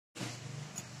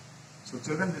So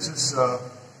children, this is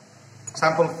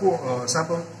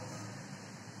sample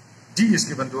D is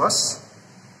given to us,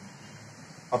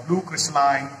 a blue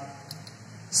crystalline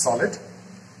solid,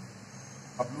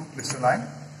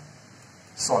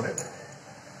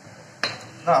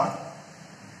 Now,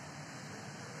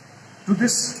 to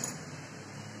this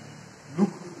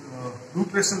blue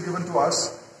crystal given to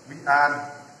us, we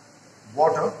add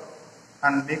water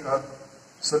and make a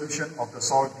solution of the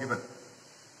salt given.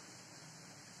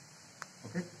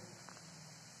 Okay?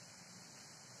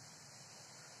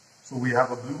 So we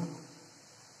have a blue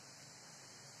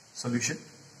solution.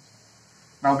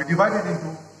 Now we divide it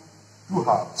into two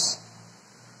halves.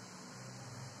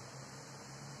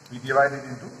 We divide it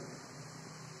into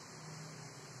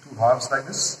two halves like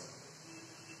this.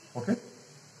 Okay?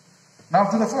 Now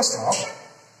to the first half,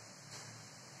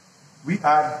 we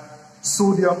add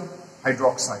sodium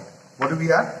hydroxide. What do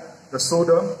we add? The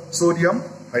sodium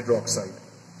hydroxide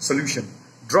solution,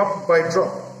 drop by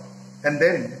drop, and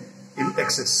then in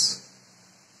excess.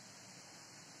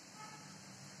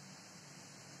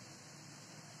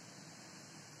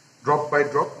 Drop by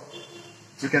drop,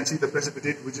 you can see the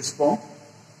precipitate which is formed,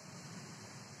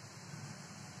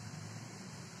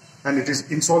 and it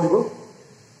is insoluble.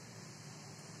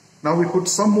 Now we put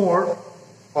some more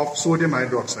of sodium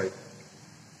hydroxide.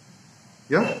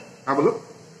 Yeah, have a look.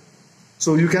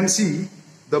 So you can see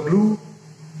the blue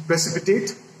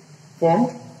precipitate formed,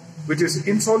 which is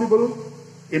insoluble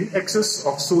in excess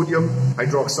of sodium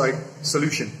hydroxide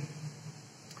solution.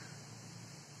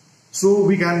 So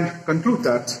we can conclude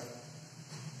that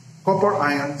copper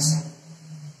ions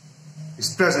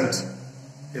is present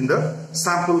in the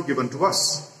sample given to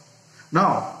us.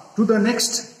 Now, to the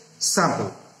next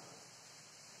sample,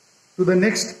 to the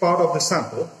next part of the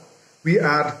sample, we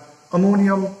add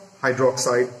ammonium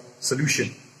hydroxide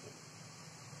solution.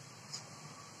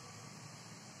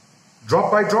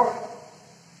 Drop by drop,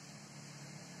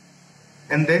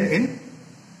 and then in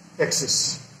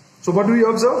excess. So what do we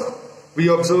observe? We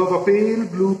observe a pale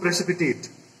blue precipitate.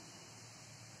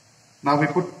 Now we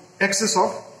put excess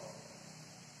of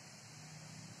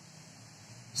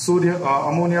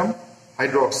ammonium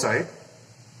hydroxide,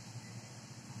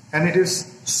 and it is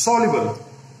soluble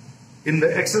in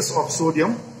the excess of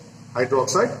sodium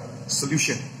hydroxide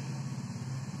solution.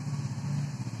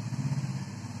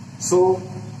 So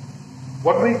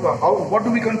what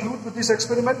do we conclude with this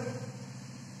experiment?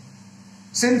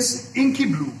 Since inky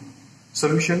blue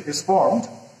solution is formed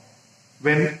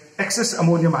when excess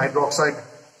ammonium hydroxide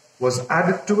was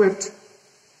added to it,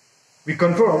 we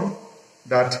confirm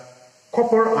that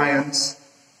copper ions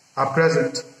are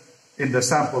present in the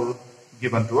sample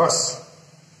given to us.